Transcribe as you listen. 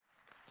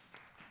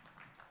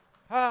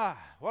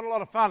What a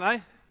lot of fun, eh?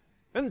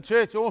 Isn't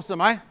church awesome,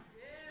 eh?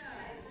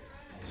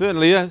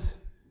 Certainly is.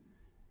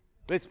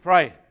 Let's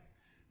pray.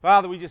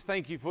 Father, we just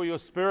thank you for your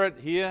Spirit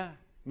here,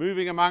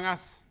 moving among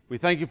us. We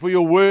thank you for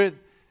your word,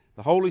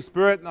 the Holy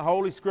Spirit and the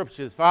Holy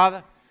Scriptures.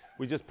 Father,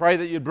 we just pray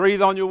that you'd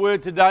breathe on your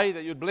word today,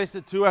 that you'd bless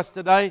it to us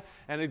today,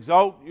 and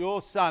exalt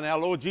your Son, our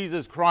Lord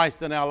Jesus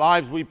Christ, in our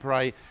lives, we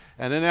pray,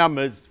 and in our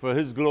midst for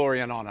his glory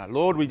and honor.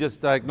 Lord, we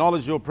just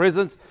acknowledge your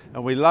presence,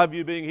 and we love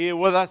you being here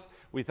with us.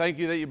 We thank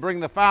you that you bring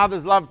the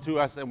Father's love to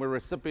us, and we're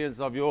recipients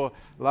of your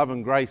love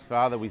and grace,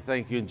 Father. We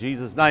thank you in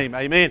Jesus' name.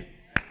 Amen.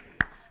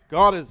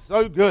 God is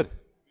so good.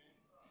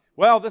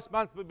 Well, this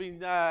month we've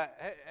been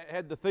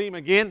had the theme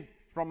again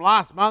from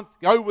last month,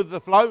 go with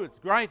the flow. It's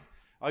great.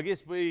 I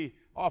guess we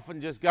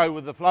often just go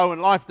with the flow in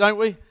life, don't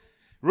we?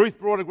 Ruth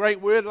brought a great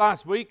word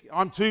last week.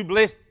 I'm too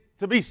blessed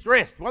to be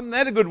stressed. Wasn't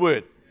that a good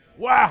word?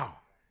 Wow.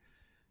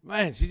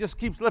 Man, she just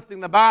keeps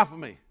lifting the bar for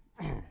me.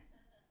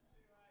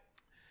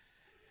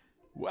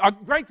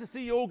 Great to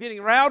see you all getting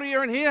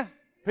rowdier in here.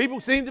 People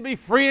seem to be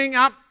freeing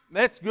up.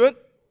 That's good.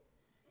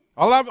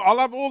 I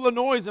love all the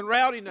noise and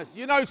rowdiness.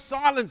 You know,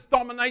 silence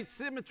dominates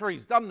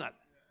cemeteries, doesn't it?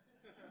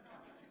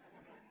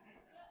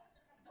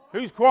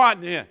 Who's quiet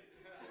in here?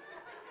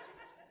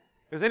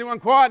 Is anyone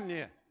quiet in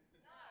here?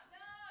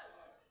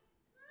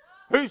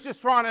 Who's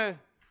just trying to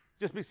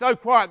just be so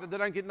quiet that they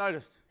don't get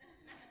noticed?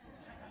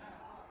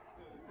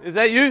 Is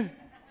that you?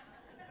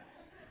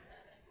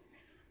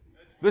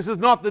 This is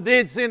not the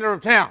dead center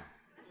of town.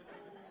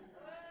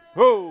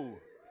 Oh,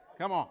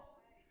 come on.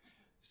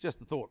 It's just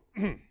a thought.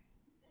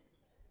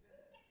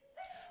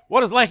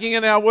 What is lacking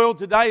in our world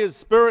today is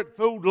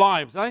spirit-filled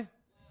lives, eh?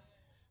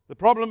 The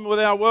problem with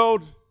our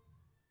world,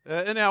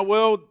 in our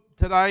world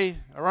today,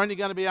 are only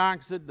going to be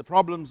answered, the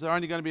problems are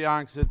only going to be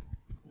answered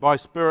by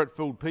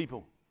spirit-filled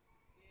people.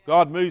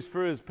 God moves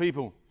through his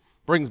people,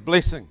 brings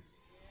blessing.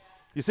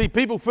 You see,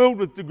 people filled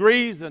with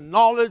degrees and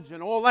knowledge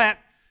and all that,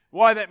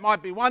 why that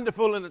might be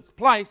wonderful in its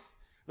place,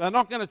 they're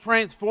not going to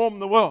transform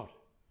the world.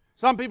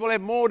 Some people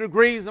have more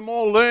degrees and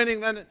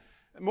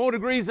more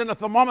degrees than a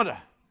thermometer,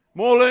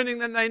 more learning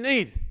than they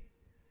need.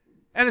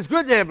 And it's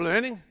good to have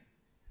learning,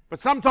 but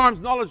sometimes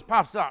knowledge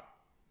puffs up,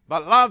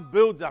 but love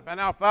builds up, and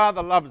our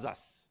Father loves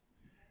us.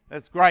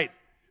 That's great.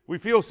 We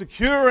feel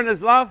secure in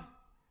his love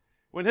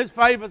when his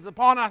favor is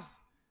upon us.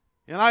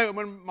 You know,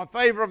 when my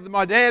favor of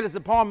my dad is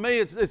upon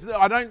me,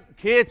 I don't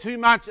care too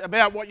much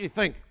about what you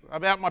think,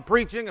 about my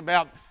preaching,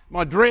 about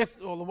my dress,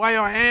 or the way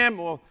I am,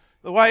 or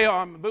the way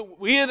I'm a bit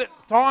weird at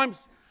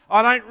times.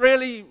 I don't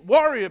really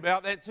worry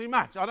about that too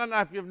much. I don't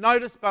know if you've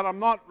noticed, but I'm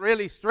not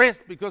really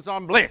stressed because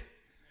I'm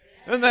blessed.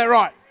 Isn't that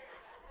right?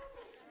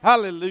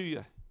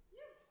 Hallelujah.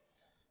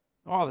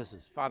 Oh, this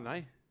is fun,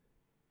 eh?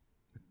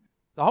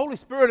 The Holy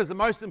Spirit is the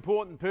most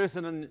important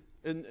person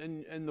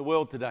in the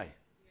world today.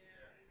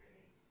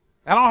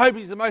 And I hope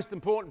he's the most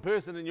important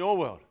person in your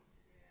world.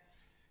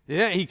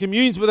 Yeah, he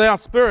communes with our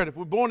spirit. If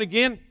we're born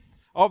again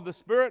of the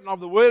Spirit and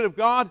of the Word of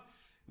God,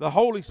 the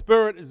Holy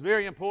Spirit is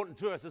very important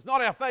to us. It's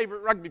not our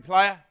favorite rugby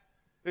player.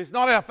 It's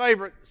not our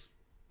favorite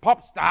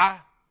pop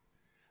star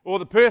or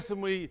the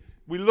person we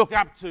look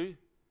up to.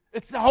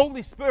 It's the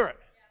Holy Spirit.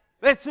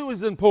 That's who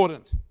is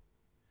important.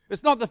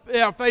 It's not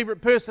our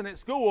favorite person at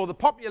school or the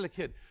popular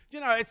kid.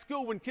 You know, at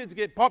school when kids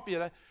get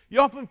popular, you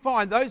often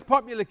find those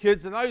popular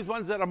kids and those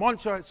ones that are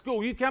macho at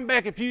school, you come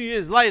back a few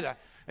years later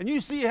and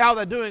you see how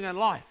they're doing in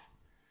life.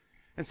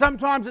 And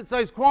sometimes it's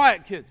those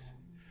quiet kids,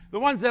 the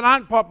ones that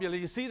aren't popular,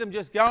 you see them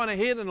just going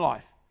ahead in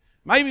life.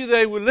 Maybe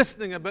they were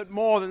listening a bit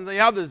more than the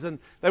others and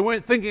they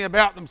weren't thinking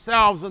about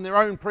themselves and their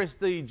own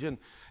prestige,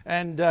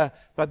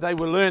 but they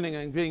were learning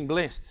and being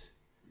blessed.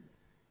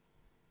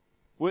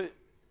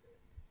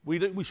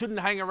 We shouldn't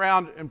hang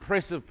around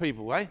impressive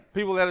people, eh?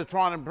 People that are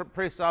trying to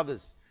impress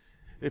others.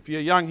 If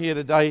you're young here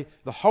today,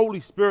 the Holy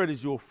Spirit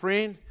is your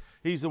friend.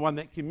 He's the one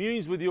that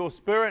communes with your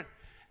spirit,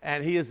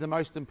 and he is the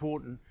most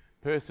important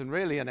person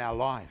really in our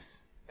lives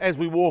as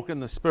we walk in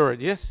the Spirit,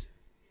 yes?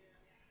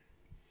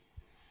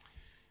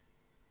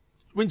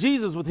 When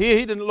Jesus was here,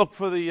 he didn't look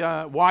for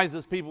the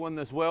wisest people in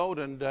this world,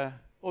 and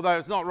although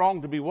it's not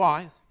wrong to be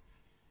wise,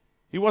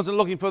 he wasn't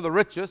looking for the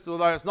richest,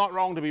 although it's not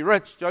wrong to be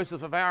rich.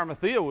 Joseph of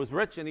Arimathea was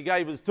rich, and he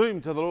gave his tomb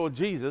to the Lord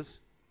Jesus.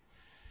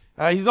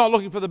 He's not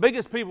looking for the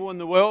biggest people in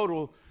the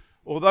world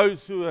or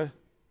those who are...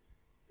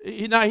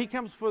 he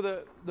comes for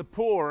the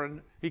poor,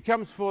 and he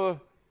comes for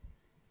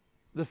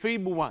the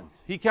feeble ones.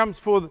 He comes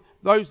for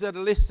those that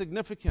are less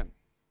significant.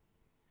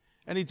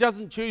 And he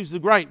doesn't choose the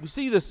great. We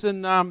see this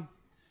in the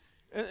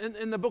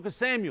book of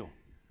Samuel,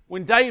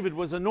 when David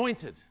was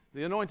anointed.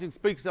 The anointing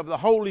speaks of the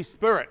Holy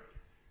Spirit.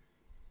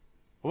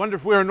 I wonder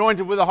if we're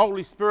anointed with the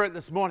Holy Spirit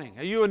this morning.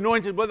 Are you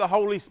anointed with the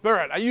Holy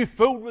Spirit? Are you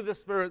filled with the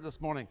Spirit this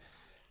morning?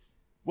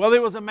 Well,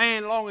 there was a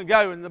man long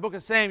ago in the book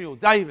of Samuel,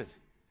 David.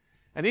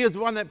 And he was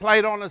the one that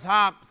played on his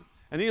harp.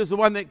 And he was the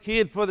one that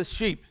cared for the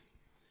sheep.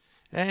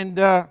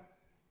 And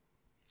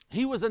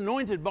he was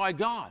anointed by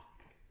God.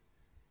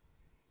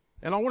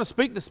 And I want to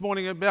speak this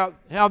morning about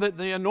how that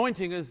the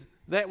anointing is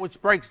that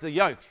which breaks the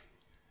yoke.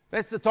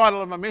 That's the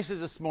title of my message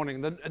this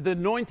morning. The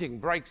anointing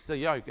breaks the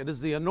yoke. It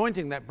is the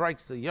anointing that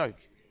breaks the yoke.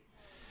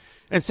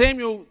 And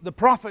Samuel, the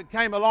prophet,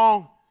 came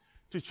along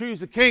to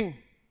choose a king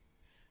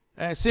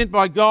sent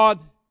by God.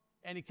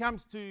 And he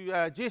comes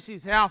to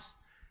Jesse's house.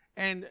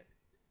 And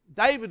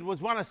David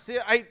was one of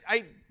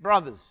eight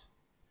brothers.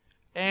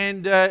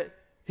 And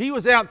he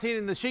was out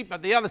tending the sheep,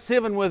 but the other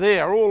 7 were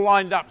there, all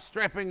lined up,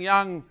 strapping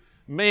young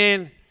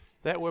men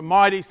that were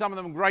mighty, some of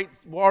them great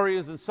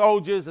warriors and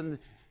soldiers. And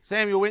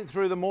Samuel went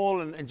through them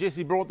all, and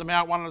Jesse brought them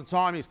out one at a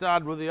time. He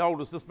started with the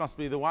oldest. This must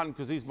be the one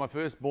because he's my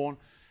firstborn.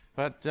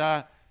 But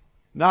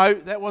no,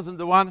 that wasn't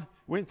the one.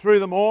 Went through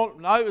them all.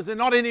 No, is there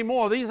not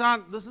anymore? This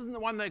isn't the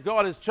one that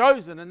God has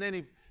chosen. And then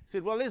he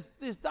said, well,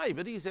 there's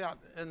David. He's out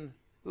and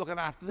looking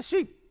after the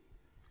sheep.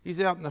 He's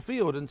out in the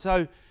field. And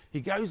so he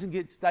goes and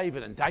gets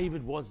David, and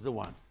David was the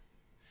one.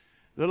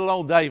 Little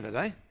old David,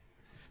 eh?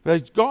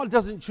 But God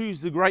doesn't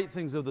choose the great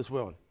things of this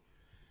world.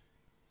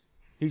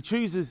 He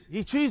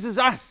chooses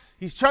us.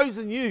 He's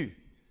chosen you.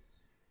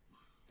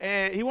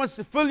 And he wants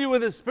to fill you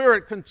with his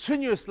Spirit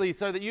continuously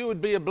so that you would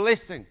be a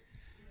blessing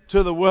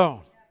to the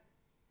world.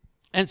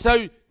 And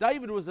so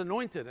David was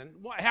anointed, and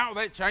how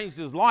that changed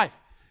his life.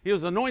 He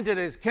was anointed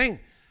as king.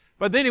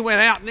 But then he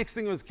went out, next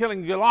thing was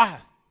killing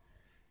Goliath.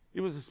 He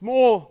was a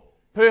small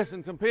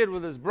person compared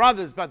with his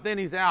brothers, but then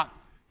he's out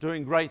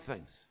doing great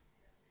things.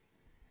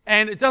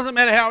 And it doesn't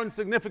matter how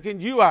insignificant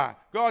you are.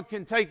 God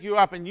can take you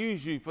up and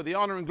use you for the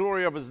honor and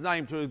glory of his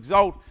name to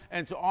exalt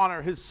and to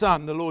honor his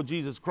Son, the Lord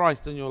Jesus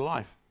Christ, in your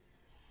life.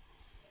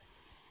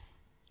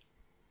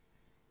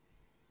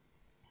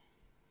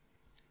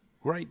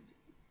 Great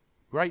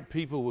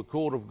people were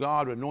called of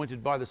God,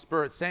 anointed by the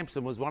Spirit.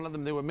 Samson was one of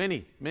them. There were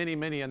many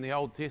in the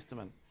Old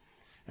Testament,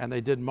 and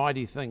they did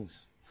mighty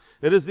things.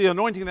 It is the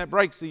anointing that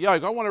breaks the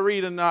yoke. I want to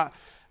read in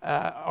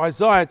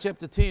Isaiah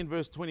chapter 10,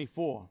 verse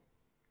 24.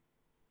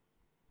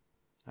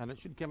 And it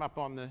should come up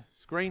on the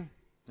screen.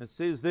 It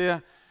says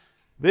there,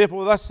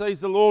 therefore thus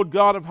says the Lord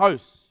God of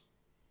hosts,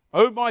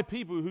 O my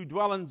people who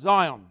dwell in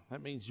Zion,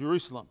 that means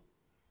Jerusalem,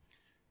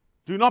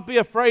 do not be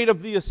afraid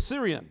of the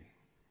Assyrian.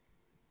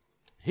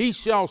 He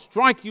shall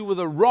strike you with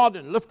a rod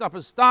and lift up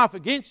his staff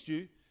against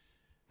you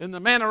in the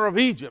manner of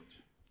Egypt.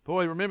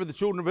 Boy, remember the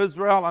children of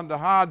Israel under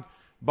hard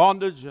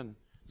bondage and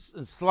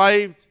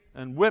enslaved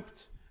and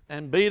whipped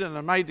and beaten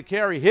and made to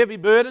carry heavy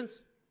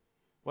burdens?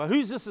 Well,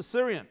 who's this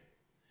Assyrian?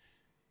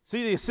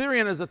 See, the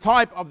Assyrian is a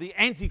type of the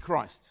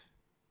Antichrist.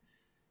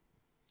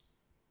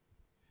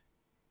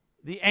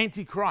 The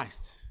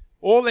Antichrist.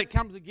 All that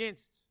comes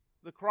against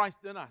the Christ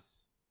in us,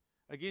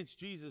 against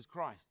Jesus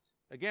Christ,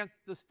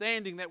 against the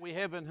standing that we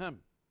have in him.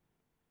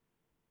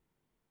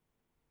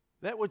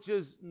 That which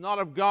is not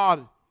of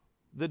God,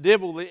 the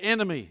devil, the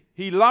enemy.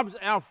 He loves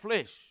our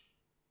flesh.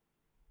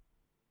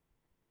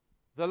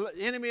 The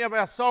enemy of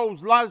our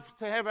souls loves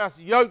to have us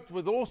yoked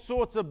with all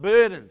sorts of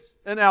burdens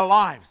in our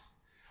lives.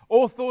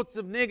 All sorts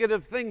of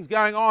negative things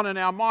going on in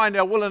our mind,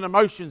 our will and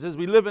emotions as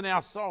we live in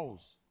our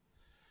souls.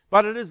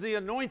 But it is the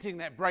anointing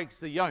that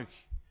breaks the yoke.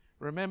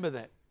 Remember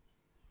that.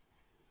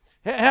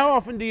 How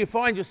often do you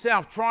find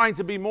yourself trying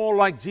to be more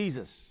like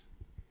Jesus?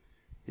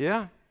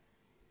 Yeah?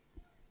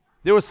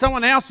 There was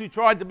someone else who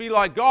tried to be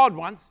like God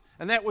once,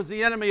 and that was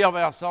the enemy of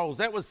our souls.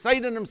 That was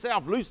Satan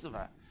himself,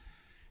 Lucifer.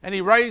 And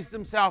he raised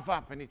himself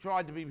up and he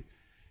tried to be.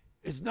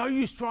 It's no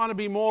use trying to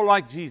be more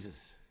like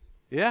Jesus.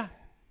 Yeah?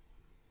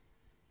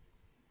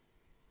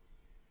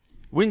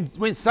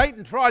 When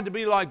Satan tried to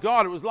be like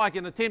God, it was like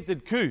an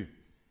attempted coup.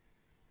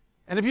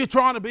 And if you're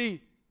trying to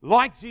be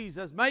like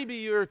Jesus, maybe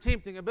you're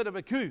attempting a bit of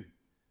a coup.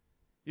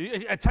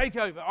 A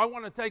takeover. I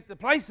want to take the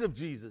place of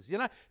Jesus. You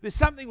know, there's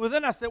something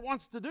within us that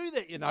wants to do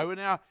that, you know,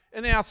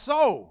 in our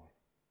soul.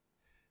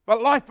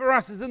 But life for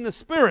us is in the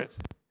Spirit.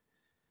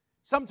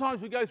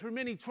 Sometimes we go through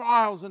many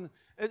trials, and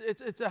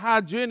it's a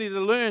hard journey to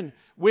learn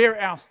where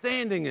our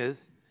standing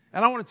is.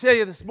 And I want to tell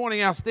you this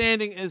morning, our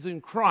standing is in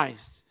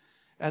Christ.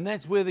 And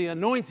that's where the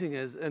anointing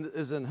is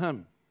in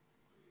him.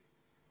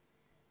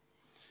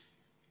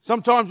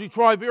 Sometimes we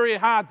try very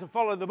hard to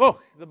follow the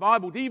book, the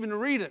Bible, to even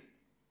read it.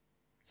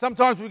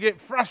 Sometimes we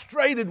get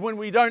frustrated when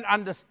we don't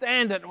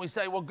understand it and we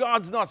say, well,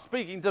 God's not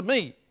speaking to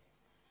me.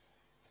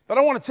 But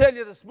I want to tell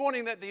you this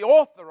morning that the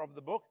author of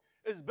the book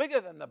is bigger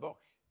than the book.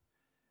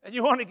 And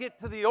you want to get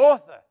to the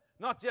author,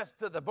 not just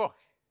to the book.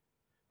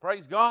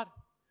 Praise God.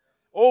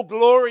 All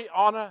glory,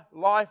 honor,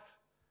 life,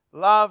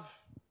 love,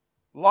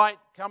 light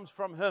comes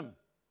from him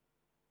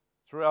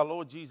through our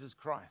Lord Jesus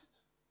Christ.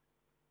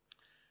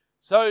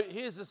 So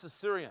here's this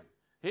Assyrian.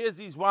 Here's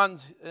these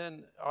ones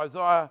in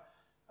Isaiah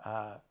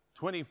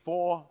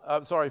 4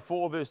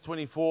 verse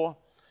 24,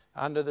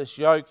 under this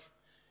yoke.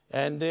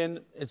 And then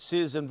it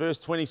says in verse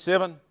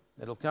 27,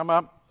 it'll come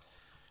up,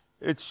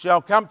 it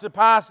shall come to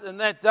pass in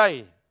that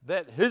day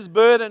that his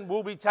burden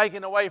will be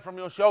taken away from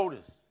your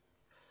shoulders,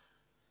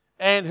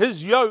 and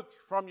his yoke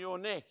from your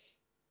neck.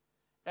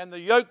 And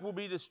the yoke will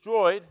be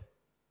destroyed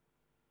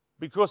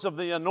because of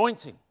the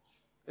anointing.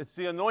 It's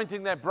the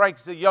anointing that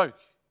breaks the yoke.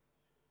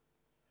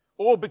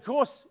 Or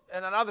because,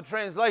 in another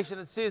translation,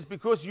 it says,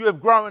 because you have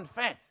grown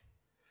fat.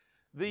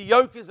 the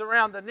yoke is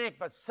around the neck,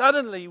 but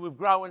suddenly we've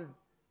grown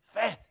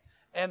fat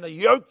and the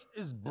yoke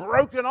is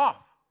broken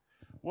off.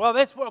 Well,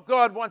 that's what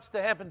God wants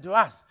to happen to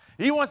us.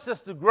 He wants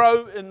us to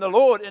grow in the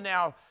Lord, in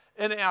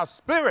our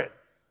spirit.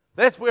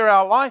 That's where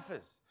our life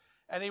is.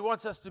 And He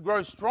wants us to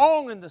grow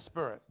strong in the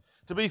Spirit,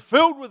 to be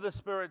filled with the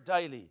Spirit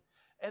daily.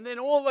 And then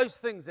all those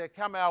things that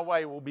come our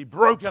way will be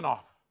broken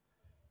off.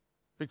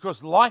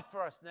 Because life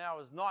for us now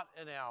is not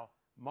in our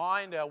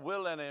mind, our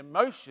will, and our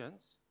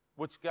emotions,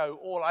 which go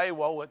all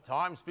AWOL at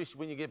times, especially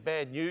when you get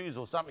bad news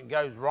or something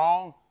goes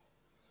wrong.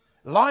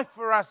 Life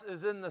for us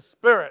is in the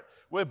Spirit.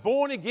 We're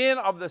born again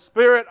of the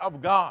Spirit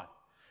of God.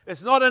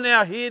 It's not in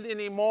our head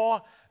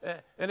anymore,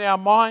 in our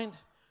mind.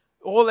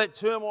 All that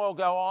turmoil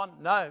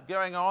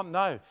going on.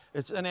 No,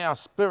 it's in our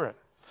spirit.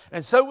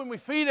 And so when we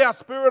feed our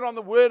spirit on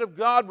the Word of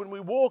God, when we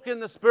walk in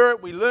the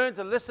Spirit, we learn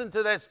to listen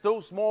to that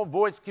still small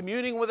voice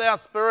communing with our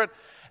spirit,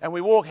 and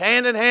we walk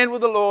hand in hand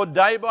with the Lord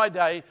day by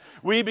day.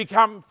 We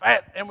become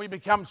fat and we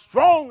become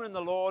strong in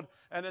the Lord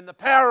and in the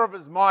power of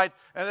His might.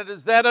 And it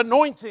is that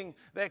anointing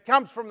that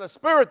comes from the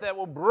Spirit that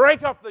will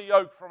break off the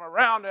yoke from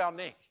around our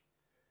neck.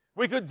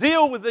 We could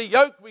deal with the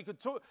yoke. We could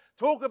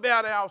talk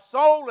about our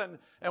soul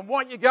and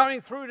what you're going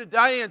through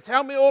today and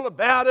tell me all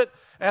about it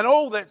and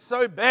all that's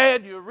so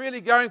bad you're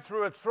really going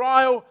through a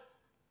trial.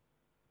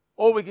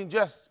 Or we can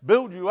just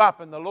build you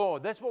up in the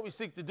Lord. That's what we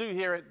seek to do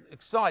here at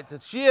Excite, to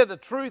share the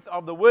truth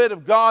of the Word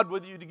of God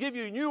with you, to give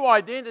you new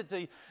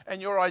identity,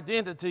 and your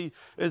identity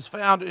is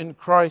found in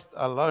Christ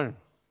alone.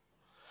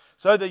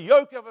 So the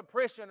yoke of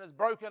oppression is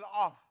broken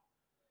off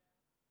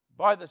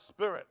by the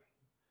Spirit.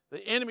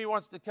 The enemy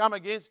wants to come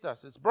against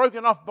us. It's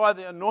broken off by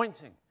the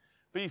anointing.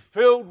 Be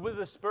filled with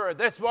the Spirit.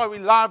 That's why we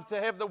love to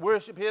have the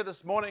worship here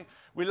this morning.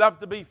 We love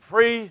to be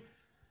free.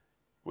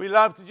 We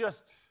love to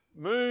just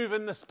move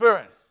in the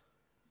Spirit.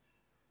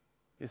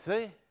 You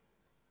see?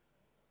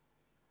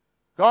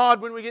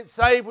 God, when we get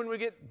saved, when we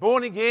get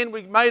born again,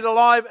 we're made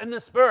alive in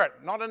the Spirit,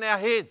 not in our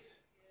heads.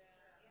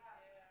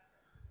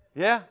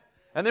 Yeah?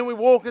 And then we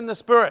walk in the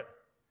Spirit.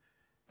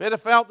 Better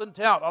felt than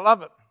tout. I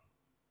love it.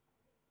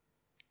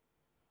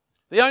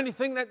 The only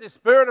thing that the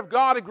Spirit of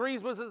God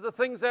agrees with is the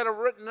things that are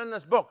written in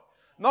this book.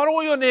 Not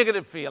all your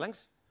negative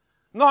feelings.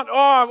 Not,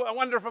 I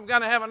wonder if I'm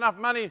going to have enough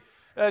money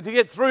to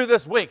get through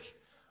this week.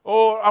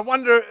 Or I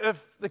wonder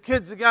if the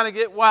kids are going to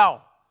get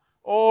well.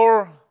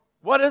 Or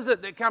what is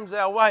it that comes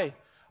our way?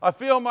 I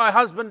feel my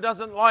husband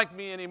doesn't like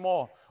me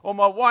anymore. Or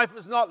my wife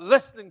is not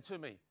listening to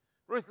me.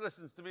 Ruth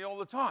listens to me all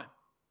the time.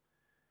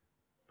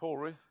 Poor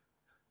Ruth.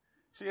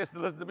 She has to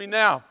listen to me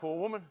now, poor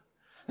woman.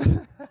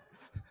 But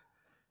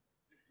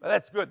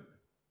that's good.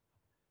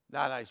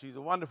 No, she's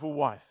a wonderful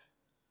wife.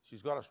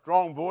 She's got a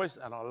strong voice,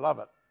 and I love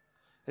it.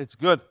 It's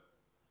good.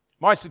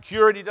 My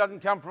security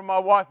doesn't come from my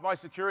wife. My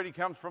security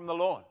comes from the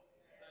Lord.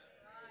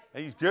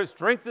 He's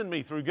strengthened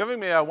me through giving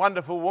me a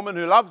wonderful woman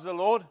who loves the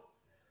Lord.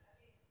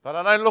 But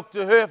I don't look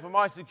to her for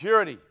my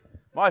security.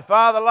 My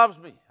Father loves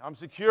me. I'm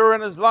secure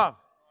in His love.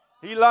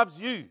 He loves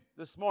you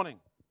this morning.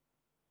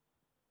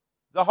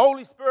 The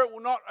Holy Spirit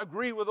will not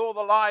agree with all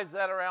the lies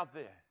that are out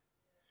there.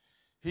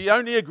 He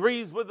only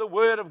agrees with the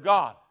Word of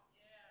God.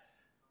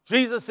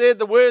 Jesus said,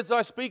 the words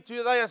I speak to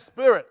you, they are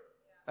spirit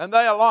and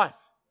they are life.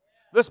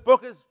 This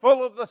book is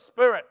full of the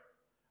Spirit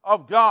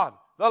of God,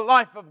 the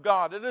life of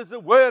God. It is the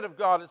Word of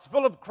God. It's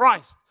full of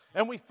Christ.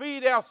 And we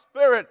feed our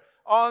spirit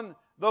on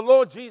the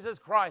Lord Jesus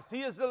Christ.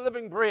 He is the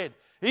living bread.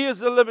 He is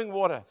the living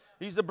water.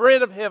 He's the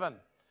bread of heaven.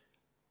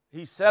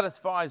 He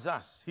satisfies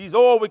us. He's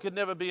all we could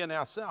never be in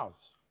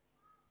ourselves.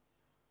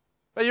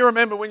 But you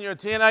remember when you're a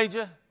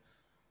teenager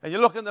and you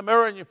look in the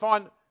mirror and you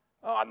find,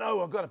 oh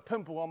no, I've got a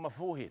pimple on my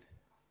forehead.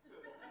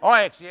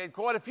 I actually had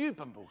quite a few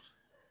pimples.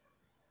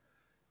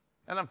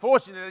 And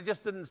unfortunately, they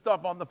just didn't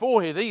stop on the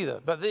forehead either.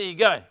 But there you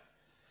go.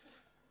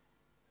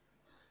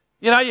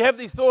 You know, you have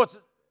these thoughts,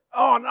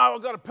 oh no,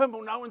 I've got a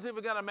pimple. No one's ever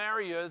going to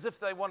marry you, as if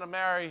they want to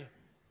marry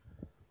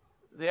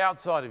the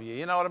outside of you.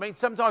 You know what I mean?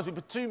 Sometimes we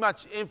put too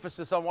much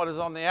emphasis on what is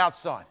on the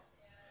outside.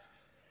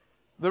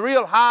 The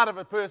real heart of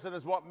a person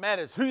is what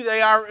matters. Who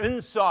they are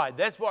inside,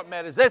 that's what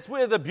matters. That's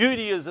where the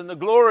beauty is and the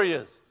glory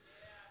is.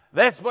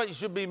 That's what you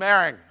should be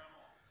marrying.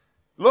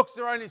 Looks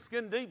are only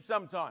skin deep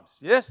sometimes,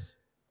 yes?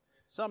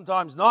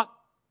 Sometimes not.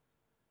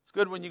 It's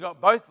good when you got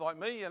both like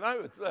me, you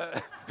know. It's,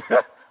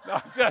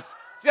 no,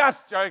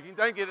 just joking.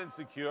 Don't get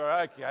insecure,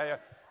 okay?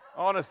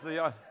 Honestly,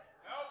 I'm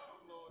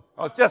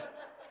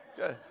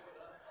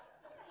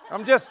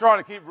just trying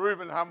to keep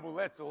Reuben humble,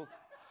 that's all.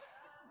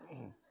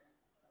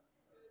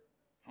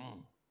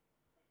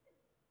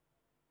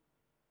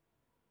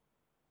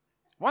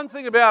 One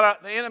thing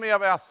about the enemy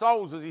of our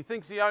souls is he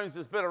thinks he owns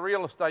this bit of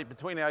real estate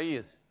between our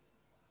ears.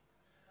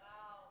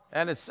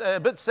 And it's a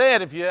bit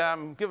sad if you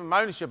give him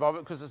ownership of it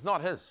because it's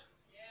not his.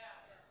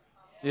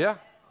 Yeah?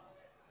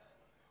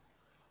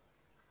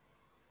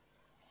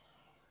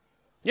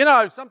 You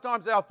know,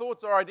 sometimes our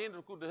thoughts are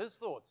identical to his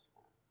thoughts.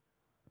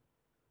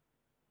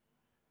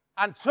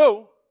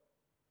 Until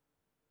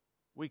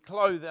we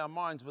clothe our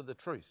minds with the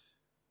truth.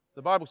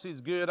 The Bible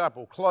says, gird up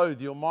or clothe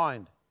your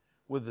mind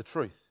with the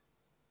truth.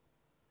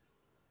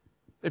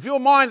 If your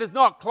mind is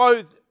not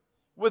clothed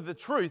with the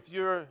truth,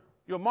 your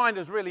mind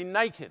is really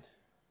naked.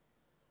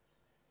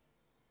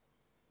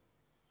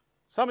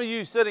 Some of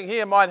you sitting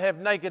here might have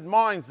naked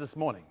minds this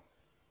morning.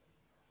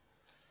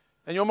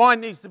 And your mind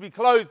needs to be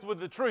clothed with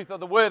the truth of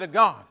the Word of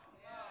God.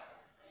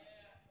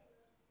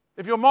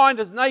 If your mind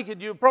is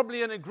naked, you're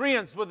probably in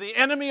agreement with the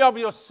enemy of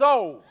your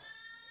soul.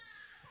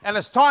 And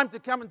it's time to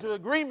come into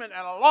agreement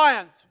and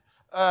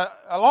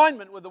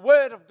alignment with the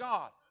Word of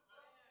God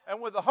and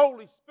with the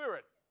Holy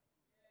Spirit.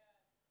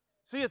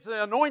 See, it's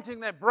the anointing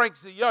that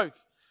breaks the yoke.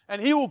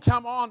 And He will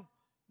come on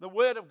the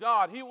Word of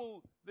God.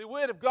 The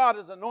Word of God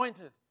is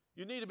anointed.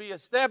 You need to be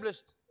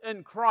established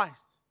in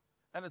Christ.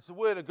 And it's the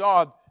Word of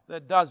God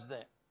that does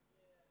that.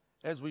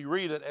 As we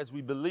read it, as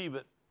we believe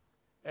it,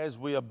 as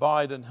we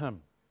abide in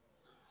Him.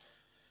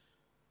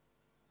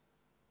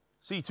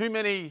 See, too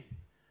many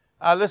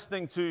are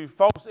listening to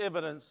false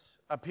evidence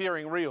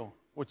appearing real,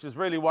 which is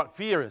really what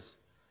fear is.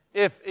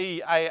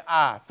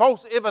 F-E-A-R.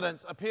 False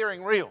evidence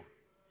appearing real.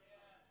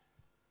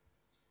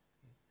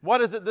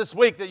 What is it this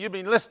week that you've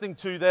been listening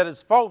to that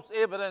is false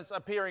evidence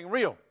appearing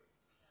real?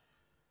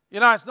 You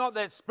know, it's not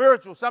that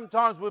spiritual.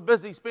 Sometimes we're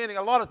busy spending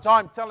a lot of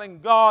time telling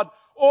God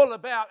all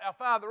about, our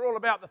Father, all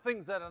about the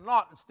things that are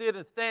not, instead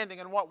of standing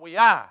in what we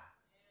are.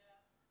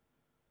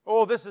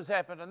 Oh, this has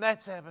happened and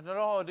that's happened and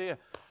oh dear.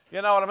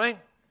 You know what I mean?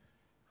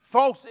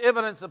 False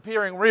evidence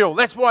appearing real.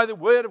 That's why the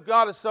Word of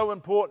God is so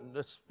important.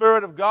 The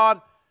Spirit of God,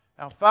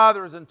 our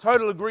Father, is in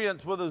total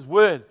agreement with His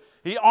Word.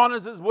 He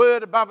honors His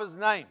Word above His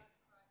name.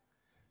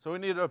 So we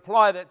need to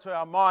apply that to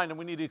our mind and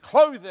we need to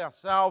clothe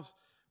ourselves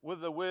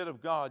with the Word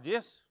of God.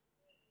 Yes?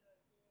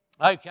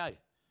 Okay.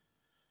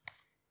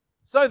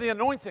 So the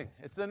anointing.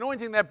 It's the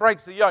anointing that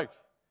breaks the yoke.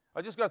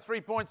 I just got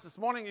 3 points this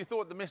morning. You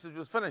thought the message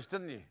was finished,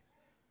 didn't you?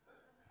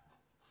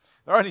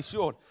 They're only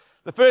short.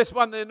 The first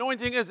one, the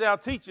anointing is our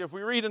teacher. If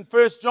we read in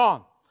 1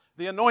 John,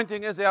 the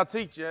anointing is our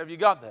teacher. Have you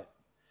got that?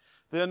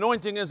 The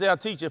anointing is our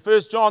teacher.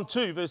 1 John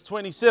 2, verse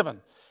 27.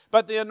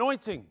 But the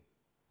anointing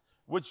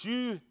which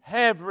you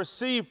have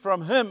received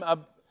from Him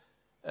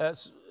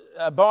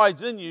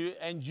abides in you,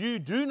 and you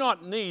do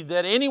not need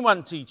that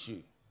anyone teach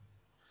you.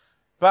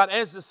 But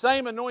as the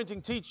same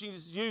anointing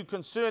teaches you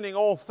concerning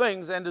all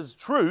things, and is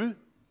true,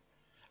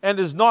 and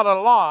is not a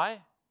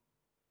lie,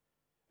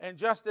 and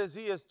just as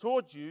He has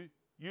taught you,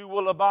 you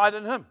will abide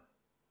in Him.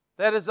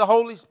 That is the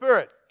Holy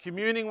Spirit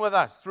communing with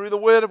us through the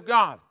Word of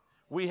God.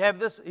 We have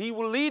this. He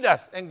will lead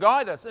us and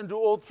guide us into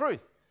all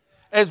truth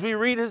as we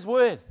read His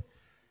Word,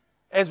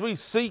 as we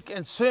seek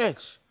and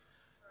search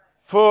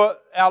for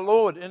our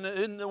Lord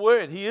in the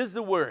Word. He is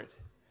the Word.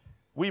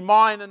 We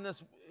mine in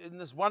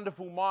this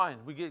wonderful mine.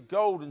 We get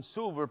gold and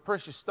silver,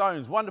 precious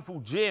stones, wonderful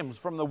gems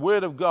from the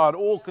Word of God,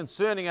 all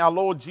concerning our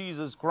Lord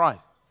Jesus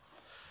Christ.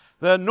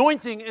 The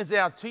anointing is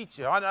our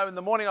teacher. I know in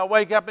the morning I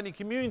wake up and He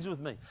communes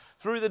with me.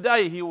 Through the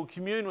day He will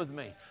commune with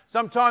me.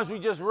 Sometimes we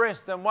just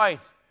rest and wait.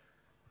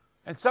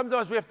 And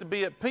sometimes we have to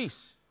be at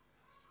peace.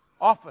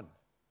 Often.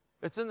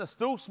 It's in the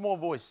still small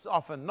voice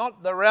often,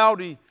 not the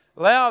rowdy,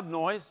 loud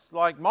noise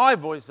like my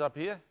voice up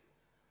here.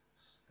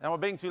 Am I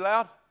being too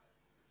loud?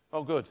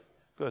 Oh, good.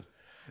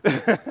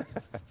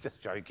 Just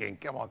joking.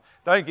 Come on.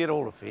 Don't get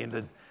all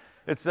offended.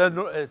 It's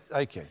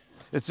okay.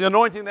 It's the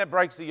anointing that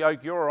breaks the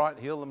yoke. You're all right.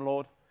 Heal them,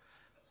 Lord.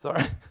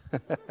 Sorry.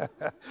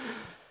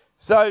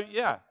 So,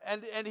 yeah.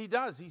 And He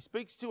does. He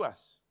speaks to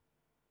us.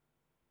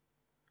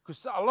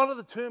 Because a lot of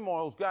the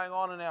turmoil is going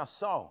on in our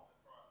soul.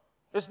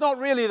 It's not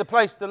really the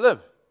place to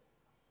live.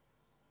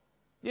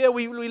 Yeah,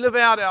 we live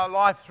out our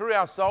life through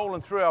our soul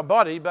and through our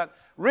body, but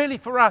really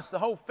for us, the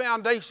whole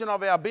foundation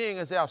of our being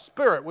is our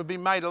spirit. We've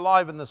been made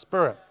alive in the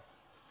Spirit.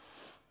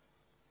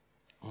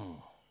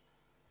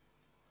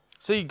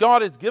 See,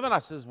 God has given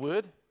us His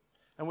Word,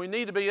 and we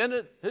need to be in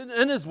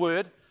His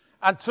Word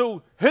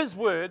until His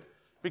Word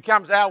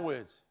becomes our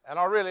words. And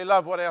I really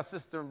love what our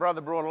sister and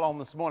brother brought along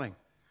this morning.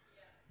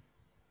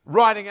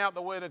 Writing out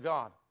the Word of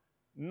God,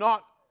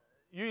 not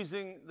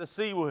using the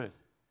C word,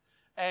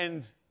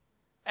 and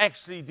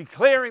actually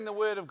declaring the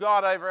Word of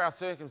God over our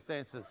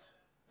circumstances.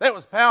 That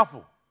was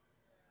powerful.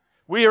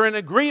 We are in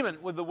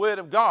agreement with the Word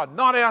of God,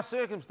 not our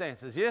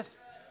circumstances, yes?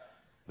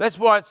 That's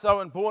why it's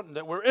so important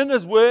that we're in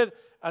His Word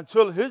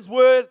until His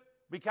Word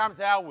becomes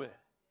our word.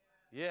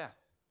 Yes.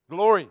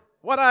 Glory.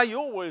 What are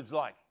your words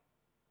like?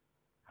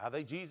 Are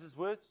they Jesus'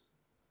 words?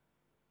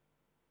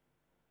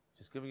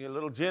 Just giving you a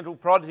little gentle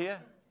prod here.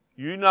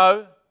 You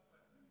know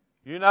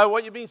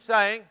what you've been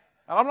saying.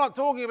 And I'm not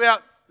talking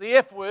about the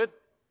F word,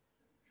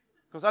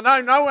 because I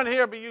know no one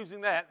here will be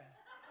using that.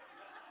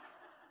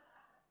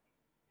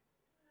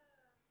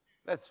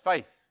 That's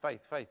faith,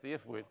 the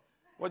F word.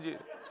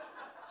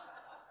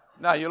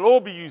 No, you'll all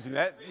be using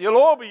that. You'll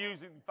all be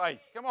using faith.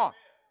 Come on.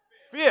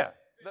 Fear,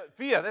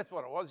 that's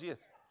what it was, yes.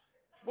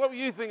 What were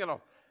you thinking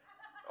of?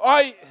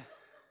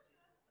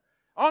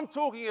 I'm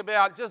talking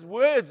about just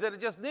words that are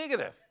just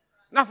negative.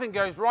 Nothing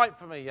goes right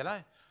for me, you know.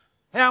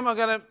 How am I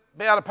going to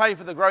be able to pay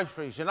for the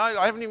groceries? You know,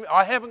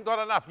 I haven't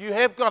got enough. You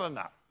have got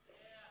enough.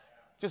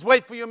 Just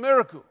wait for your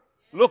miracle.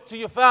 Look to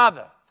your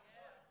Father.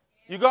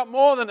 You got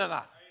more than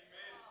enough.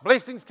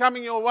 Blessings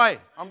coming your way.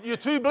 You're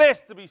too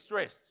blessed to be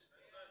stressed.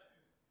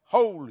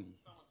 Holy.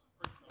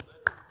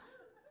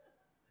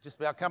 Just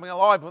about coming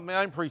alive with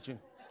my own preaching.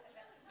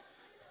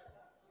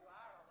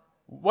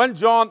 1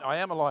 John, I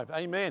am alive.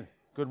 Amen.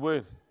 Good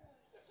word.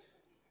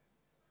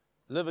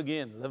 Live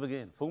again, live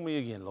again. Fool me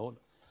again, Lord.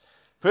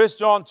 1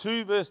 John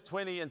 2, verse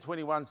 20 and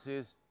 21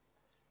 says,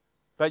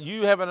 but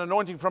you have an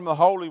anointing from the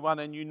Holy One,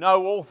 and you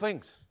know all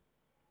things.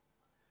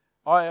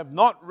 I have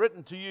not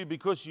written to you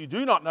because you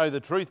do not know the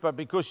truth, but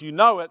because you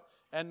know it,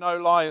 and no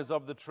liars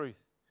of the truth.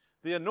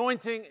 The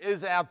anointing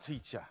is our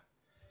teacher.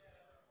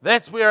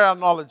 That's where our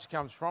knowledge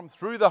comes from,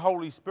 through the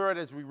Holy Spirit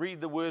as we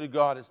read the Word of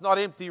God. It's not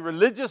empty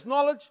religious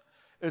knowledge.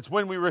 It's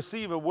when we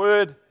receive a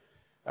word,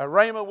 a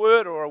rhema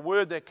word, or a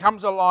word that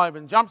comes alive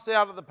and jumps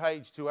out of the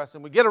page to us,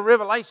 and we get a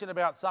revelation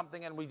about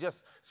something, and we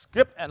just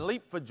skip and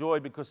leap for joy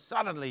because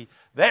suddenly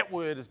that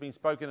word has been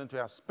spoken into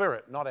our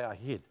spirit, not our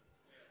head.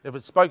 If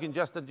it's spoken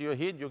just into your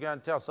head, you'll go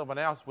and tell someone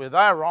else where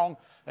they're wrong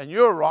and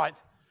you're right,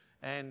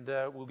 and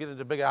we'll get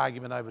into a big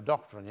argument over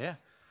doctrine, yeah?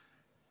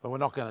 But we're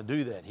not going to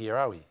do that here,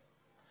 are we?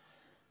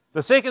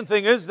 The second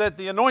thing is that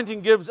the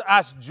anointing gives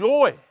us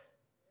joy.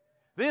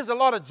 There's a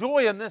lot of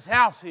joy in this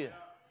house here.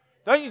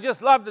 Don't you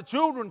just love the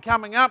children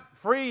coming up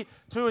free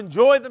to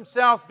enjoy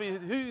themselves, be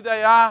who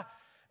they are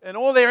in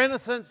all their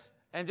innocence,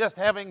 and just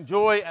having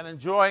joy and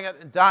enjoying it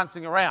and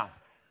dancing around?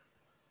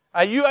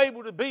 Are you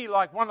able to be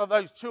like one of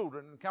those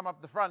children and come up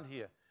the front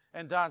here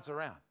and dance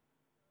around?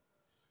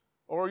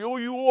 Or are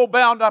you all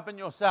bound up in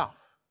yourself?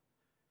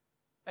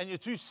 And you're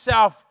too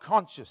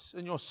self-conscious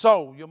in your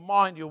soul, your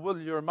mind, your will,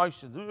 your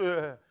emotions.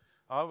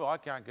 Oh, I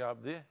can't go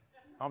up there.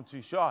 I'm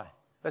too shy.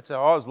 That's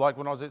how I was like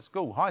when I was at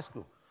school, high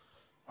school.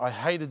 I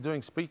hated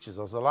doing speeches.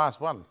 I was the last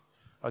one.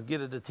 I'd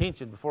get a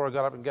detention before I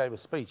got up and gave a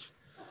speech.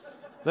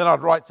 Then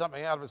I'd write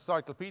something out of a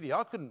encyclopedia.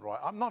 I couldn't write.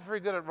 I'm not very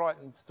good at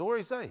writing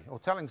stories, or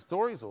telling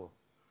stories.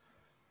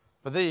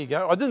 But there you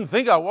go. I didn't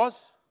think I was.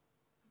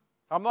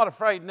 I'm not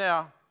afraid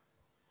now.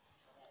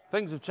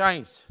 Things have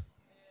changed.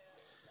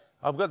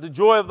 I've got the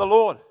joy of the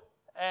Lord,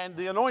 and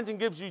the anointing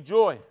gives you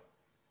joy.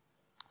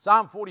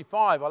 Psalm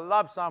 45, I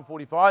love Psalm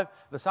 45.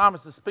 The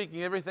psalmist is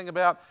speaking everything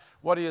about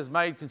what he has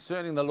made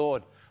concerning the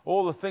Lord,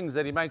 all the things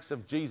that he makes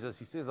of Jesus.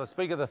 He says, I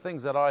speak of the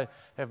things that I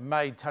have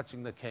made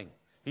touching the King.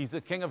 He's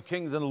the King of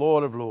kings and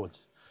Lord of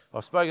lords.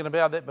 I've spoken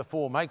about that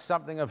before. Make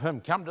something of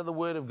him. Come to the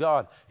Word of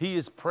God. He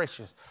is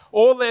precious.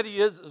 All that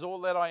he is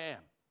all that I am.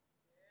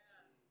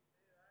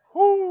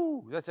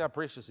 Whoo! That's how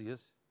precious he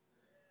is.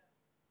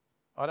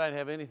 I don't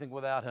have anything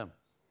without him,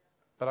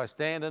 but I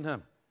stand in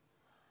him.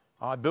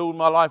 I build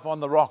my life on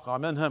the rock.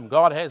 I'm in him.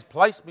 God has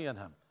placed me in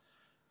him.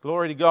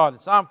 Glory to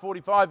God. Psalm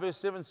 45 verse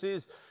 7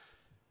 says,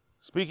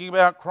 speaking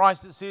about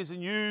Christ, it says,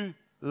 and you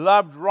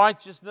loved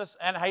righteousness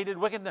and hated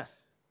wickedness.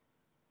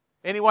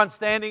 Anyone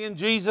standing in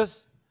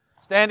Jesus,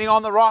 standing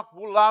on the rock,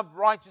 will love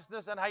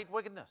righteousness and hate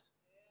wickedness.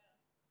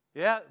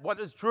 Yeah, what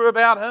is true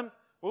about him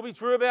will be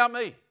true about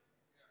me.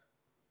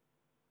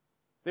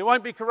 There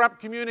won't be corrupt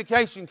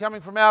communication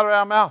coming from out of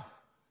our mouth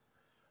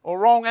or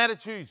wrong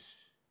attitudes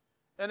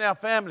in our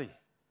family.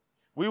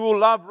 We will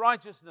love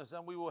righteousness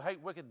and we will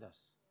hate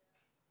wickedness.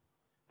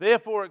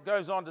 Therefore, it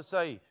goes on to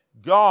say,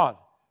 God,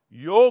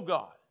 your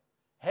God,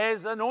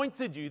 has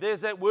anointed you.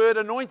 There's that word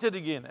anointed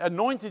again.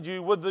 Anointed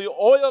you with the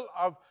oil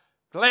of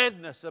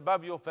gladness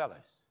above your fellows.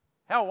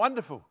 How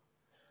wonderful.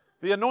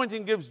 The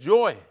anointing gives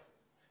joy.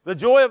 The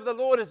joy of the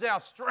Lord is our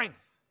strength.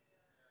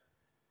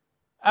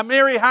 A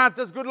merry heart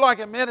does good like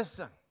a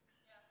medicine.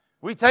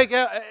 We take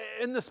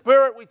in the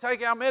Spirit, we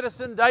take our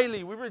medicine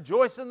daily. We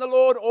rejoice in the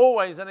Lord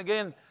always. And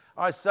again,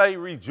 I say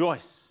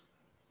rejoice.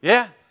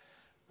 Yeah?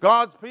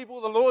 God's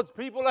people, the Lord's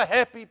people are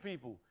happy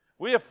people.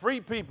 We are free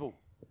people.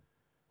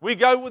 We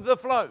go with the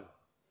flow.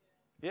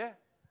 Yeah?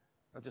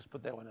 I'll just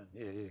put that one in.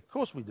 Yeah. Of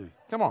course we do.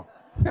 Come on.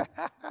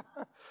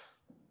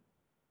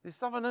 There's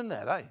something in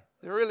that, eh?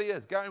 There really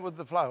is. Going with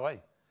the flow, eh?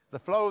 The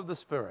flow of the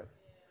Spirit.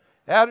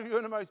 Out of your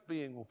innermost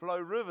being will flow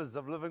rivers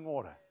of living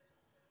water.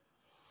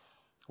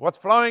 What's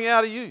flowing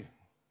out of you?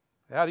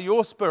 Out of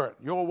your spirit,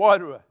 your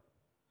wairua.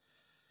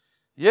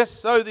 Yes,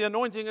 so the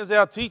anointing is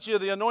our teacher.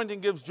 The anointing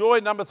gives joy.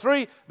 Number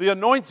 3, the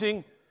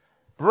anointing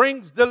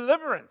brings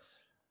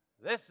deliverance.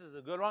 This is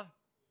a good one.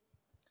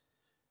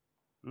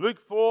 Luke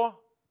 4.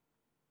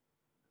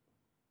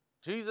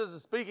 Jesus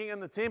is speaking in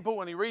the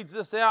temple and he reads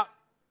this out.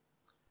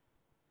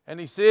 And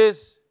he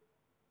says,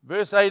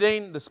 verse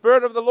 18, the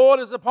Spirit of the Lord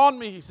is upon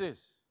me, he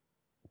says,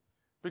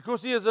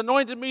 because he has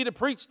anointed me to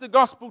preach the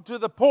gospel to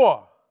the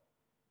poor.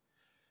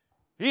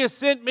 He has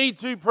sent me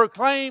to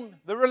proclaim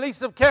the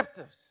release of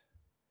captives.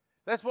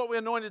 That's what we're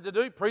anointed to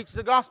do, preach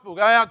the gospel.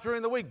 Go out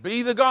during the week,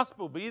 be the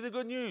gospel, be the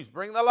good news.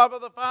 Bring the love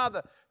of the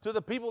Father to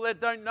the people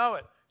that don't know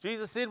it.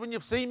 Jesus said, when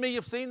you've seen me,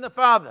 you've seen the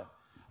Father.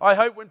 I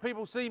hope when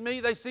people see me,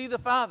 they see the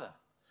Father.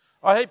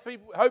 I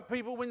hope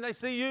people, when they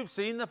see you, have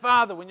seen the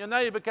Father. When your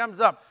neighbor comes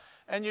up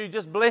and you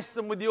just bless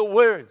them with your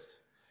words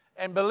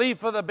and believe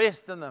for the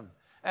best in them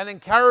and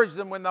encourage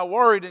them when they're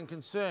worried and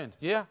concerned.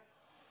 Yeah?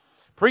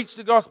 Preach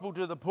the gospel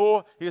to the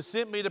poor. He has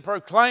sent me to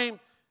proclaim.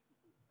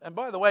 And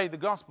by the way, the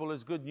gospel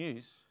is good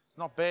news. It's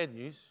not bad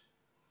news.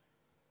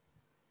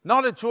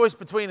 Not a choice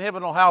between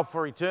heaven or hell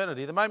for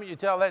eternity. The moment you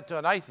tell that to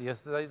an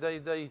atheist, and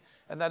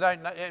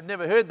they've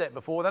never heard that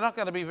before, they're not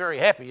going to be very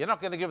happy. You're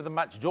not going to give them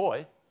much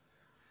joy.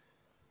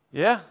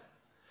 Yeah?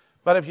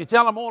 But if you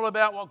tell them all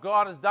about what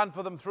God has done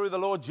for them through the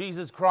Lord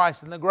Jesus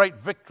Christ and the great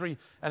victory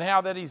and how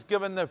that He's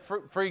given the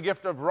free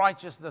gift of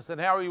righteousness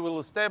and how He will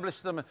establish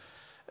them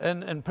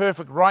in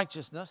perfect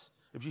righteousness,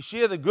 if you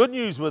share the good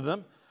news with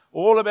them,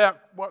 all about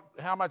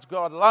how much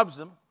God loves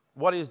them,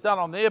 what He has done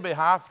on their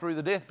behalf through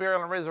the death,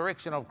 burial, and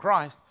resurrection of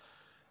Christ,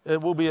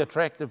 it will be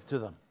attractive to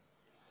them.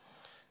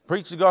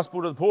 Preach the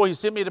gospel to the poor. He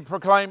sent me to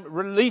proclaim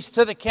release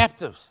to the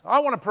captives. I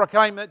want to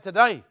proclaim that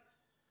today.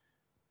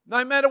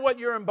 No matter what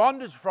you're in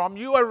bondage from,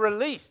 you are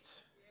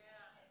released.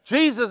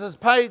 Jesus has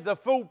paid the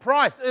full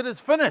price. It is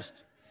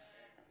finished.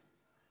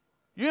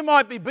 You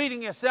might be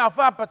beating yourself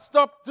up, but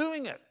stop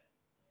doing it.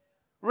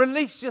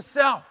 Release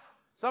yourself.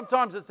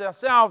 Sometimes it's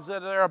ourselves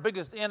that are our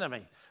biggest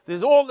enemy.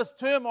 There's all this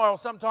turmoil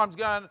sometimes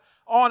going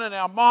on in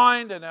our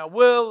mind and our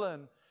will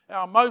and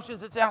our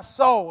emotions. It's our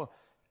soul.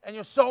 And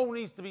your soul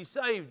needs to be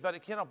saved, but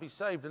it cannot be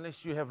saved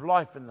unless you have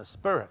life in the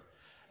Spirit.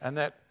 And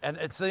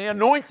it's the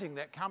anointing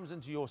that comes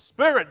into your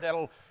spirit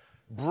that'll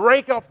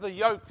break off the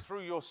yoke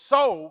through your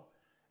soul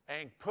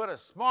and put a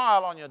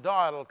smile on your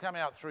diet. It'll come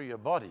out through your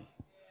body.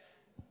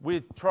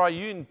 We're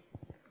triune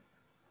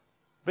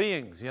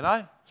beings, you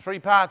know. 3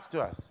 parts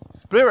to us.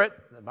 Spirit,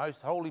 the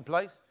most holy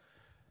place.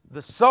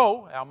 The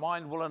soul, our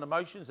mind, will, and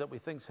emotions that we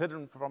think's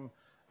hidden from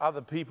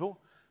other people.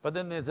 But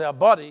then there's our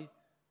body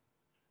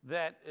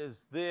that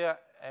is there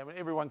and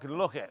everyone can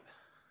look at.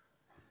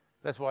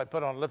 That's why I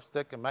put on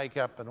lipstick and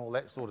makeup and all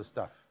that sort of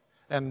stuff.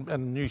 And a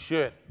new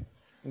shirt.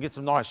 And get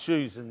some nice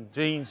shoes and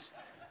jeans.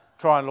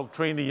 Try and look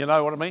trendy, you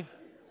know what I mean?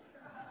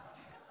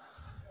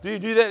 Do you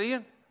do that,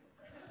 Ian?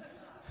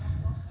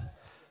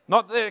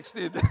 Not to that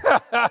extent.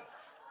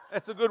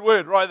 That's a good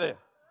word right there.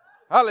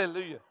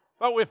 Hallelujah.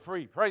 But we're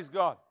free. Praise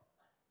God.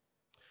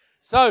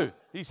 So,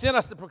 He sent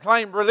us to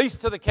proclaim release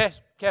to the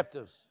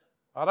captives.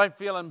 I don't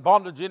feel in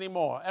bondage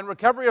anymore. And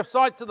recovery of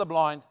sight to the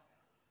blind.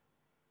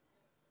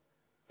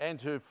 And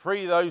to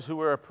free those who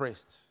were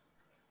oppressed.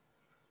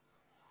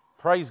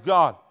 Praise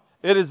God.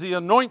 It is the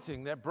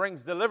anointing that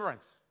brings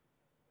deliverance.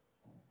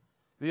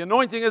 The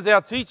anointing is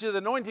our teacher. The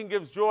anointing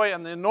gives joy,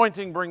 and the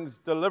anointing brings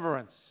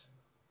deliverance.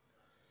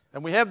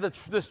 And we have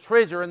this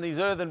treasure in these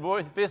earthen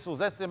vessels.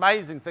 That's the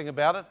amazing thing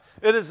about it.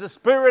 It is the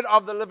Spirit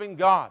of the living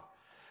God.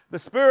 The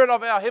Spirit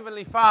of our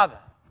Heavenly Father.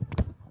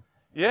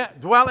 Yeah,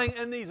 dwelling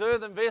in these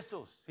earthen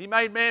vessels. He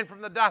made man from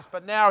the dust,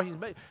 but now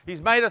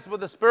He's made us with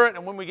the Spirit.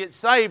 And when we get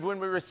saved, when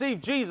we receive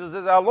Jesus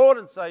as our Lord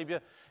and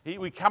Savior,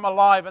 we come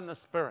alive in the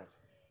Spirit.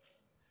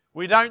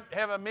 We don't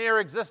have a mere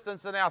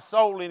existence in our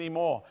soul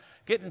anymore,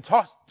 getting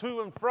tossed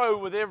to and fro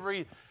with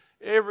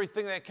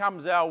everything that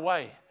comes our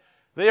way.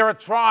 There are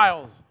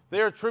trials,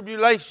 there are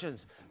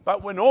tribulations,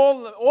 but when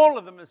all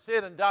of them is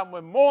said and done,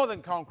 we're more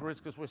than conquerors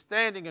because we're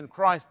standing in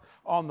Christ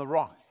on the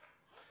rock.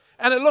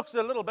 And it looks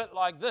a little bit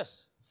like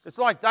this. It's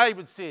like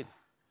David said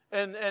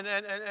in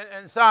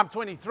Psalm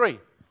 23.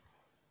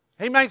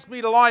 He makes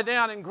me to lie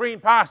down in green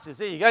pastures.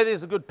 There you go,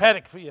 there's a good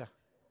paddock for you.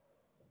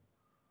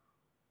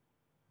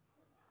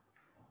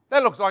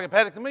 That looks like a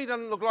paddock to me.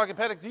 Doesn't look like a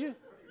paddock to you?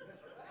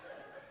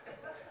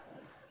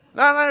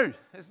 No,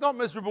 it's not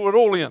miserable at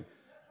all, Ian.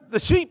 The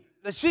sheep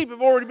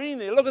have already been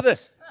there. Look at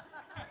this.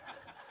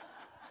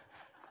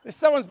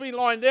 Someone's been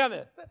lying down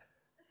there.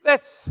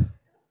 That's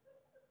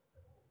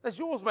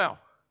yours, Mel.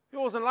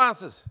 Yours and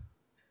Lance's.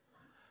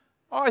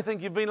 I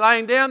think you've been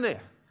laying down there.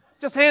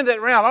 Just hand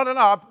that round. I don't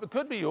know. It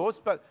could be yours,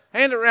 but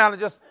hand it around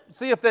and just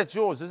see if that's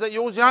yours. Is that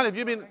yours, Jan? Have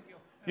you been?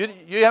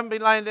 You haven't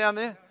been laying down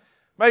there?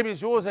 Maybe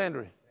it's yours,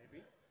 Andrew.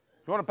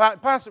 You want to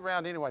pass it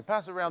around anyway.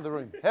 Pass it around the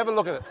room. Have a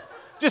look at it.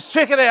 Just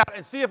check it out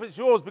and see if it's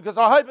yours, because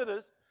I hope it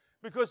is.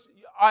 Because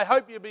I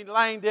hope you've been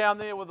laying down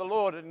there with the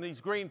Lord in these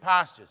green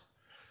pastures.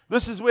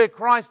 This is where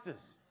Christ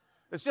is.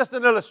 It's just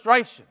an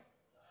illustration.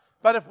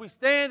 But if we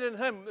stand in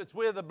Him, it's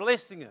where the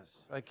blessing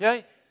is.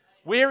 Okay?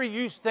 Where are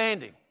you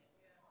standing?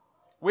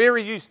 Where are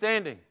you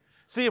standing?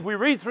 See, if we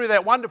read through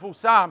that wonderful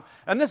psalm,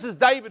 and this is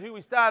David who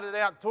we started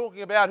out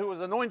talking about, who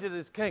was anointed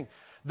as king.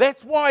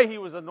 That's why he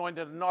was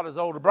anointed and not his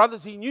older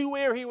brothers. He knew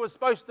where he was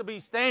supposed to be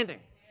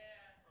standing.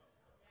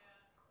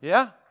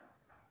 Yeah?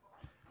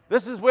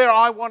 This is where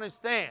I want to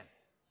stand.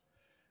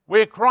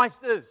 Where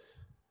Christ is.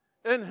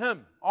 In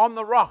Him. On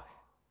the rock.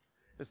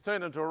 It's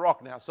turned into a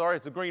rock now. Sorry,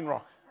 it's a green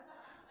rock.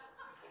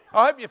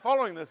 I hope you're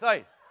following this,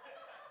 eh?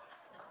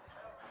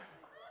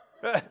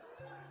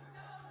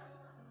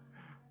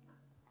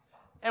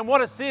 And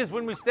what it says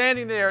when we're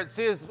standing there, it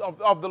says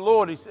of the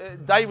Lord,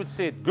 David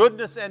said,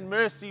 goodness and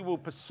mercy will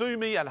pursue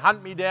me and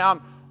hunt me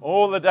down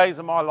all the days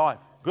of my life.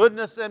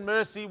 Goodness and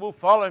mercy will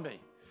follow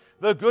me.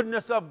 The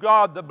goodness of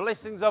God, the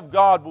blessings of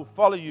God will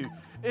follow you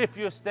if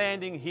you're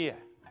standing here.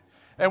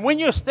 And when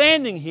you're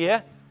standing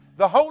here,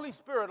 the Holy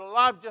Spirit will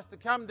love just to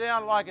come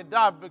down like a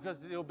dove, because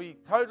He'll be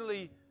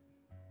totally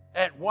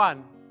at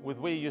one with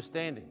where you're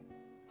standing.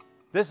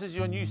 This is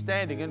your new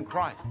standing in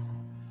Christ.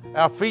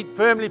 Our feet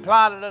firmly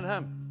planted in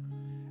Him.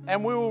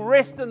 and we will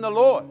rest in the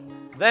Lord.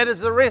 That is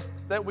the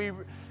rest, that we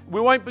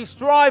won't be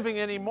striving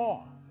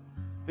anymore.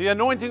 The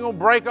anointing will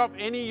break off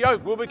any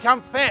yoke. We'll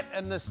become fat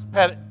in this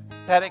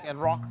paddock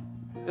and rock.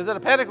 Is it a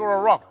paddock or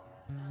a rock?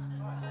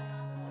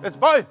 It's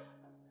both.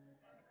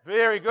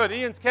 Very good.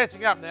 Ian's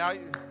catching up now.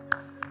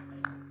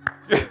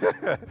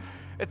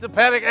 It's a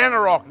paddock and a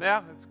rock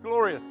now. It's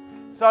glorious.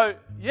 So,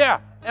 yeah,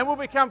 and we'll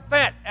become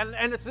fat.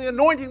 And it's the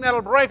anointing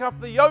that'll break off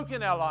the yoke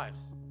in our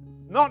lives.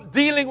 Not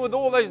dealing with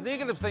all those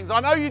negative things. I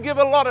know you give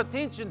a lot of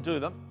attention to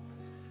them.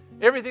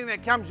 Everything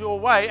that comes your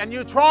way. And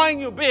you're trying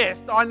your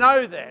best. I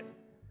know that.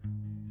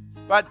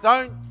 But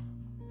don't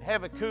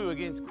have a coup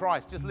against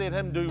Christ. Just let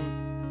Him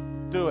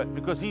do it.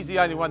 Because He's the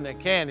only one that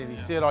can. And He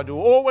said, I do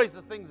always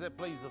the things that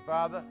please the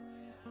Father.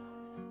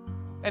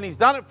 And He's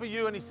done it for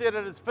you. And He said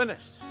it is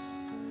finished.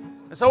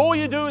 And so all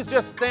you do is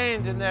just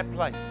stand in that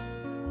place.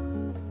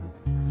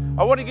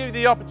 I want to give you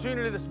the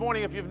opportunity this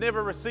morning, if you've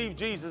never received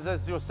Jesus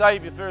as your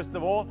Savior, first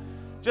of all,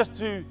 just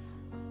to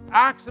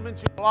ask Him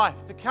into your life,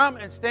 to come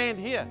and stand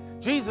here.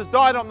 Jesus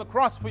died on the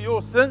cross for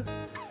your sins.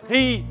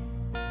 He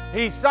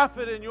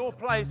suffered in your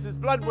place. His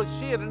blood was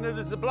shed, and it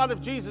is the blood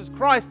of Jesus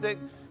Christ, that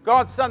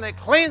God's Son, that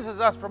cleanses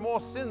us from all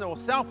sin or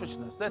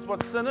selfishness. That's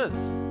what sin is.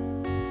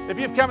 If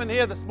you've come in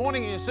here this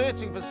morning and you're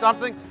searching for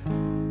something,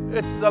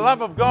 it's the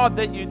love of God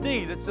that you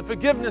need. It's the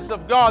forgiveness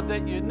of God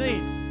that you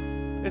need.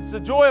 It's the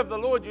joy of the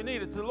Lord you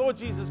need. It's the Lord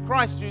Jesus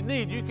Christ you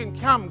need. You can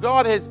come.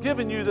 God has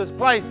given you this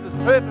place, this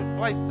perfect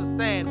place to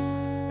stand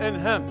in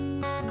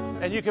Him.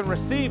 And you can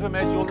receive Him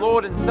as your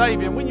Lord and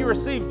Savior. And when you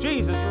receive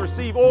Jesus, you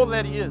receive all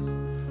that He is.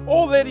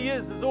 All that He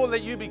is all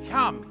that you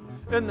become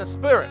in the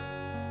Spirit,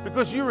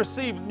 because you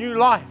receive new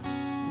life.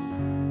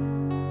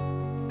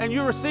 And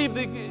you receive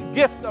the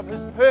gift of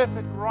His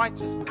perfect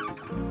righteousness.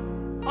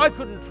 I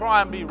couldn't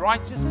try and be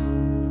righteous.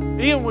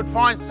 Ian would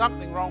find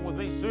something wrong with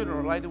me sooner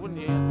or later, wouldn't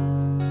you,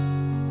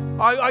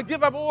 Ian? I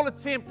give up all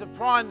attempt of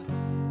trying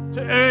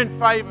to earn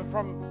favor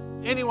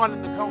from anyone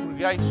in the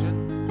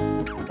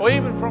congregation or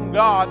even from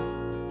God,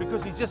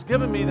 because He's just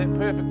given me that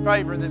perfect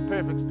favor and that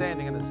perfect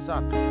standing in His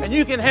Son. And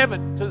you can have it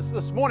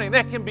this morning.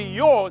 That can be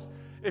yours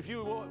if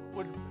you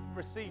would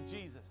receive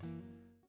Jesus.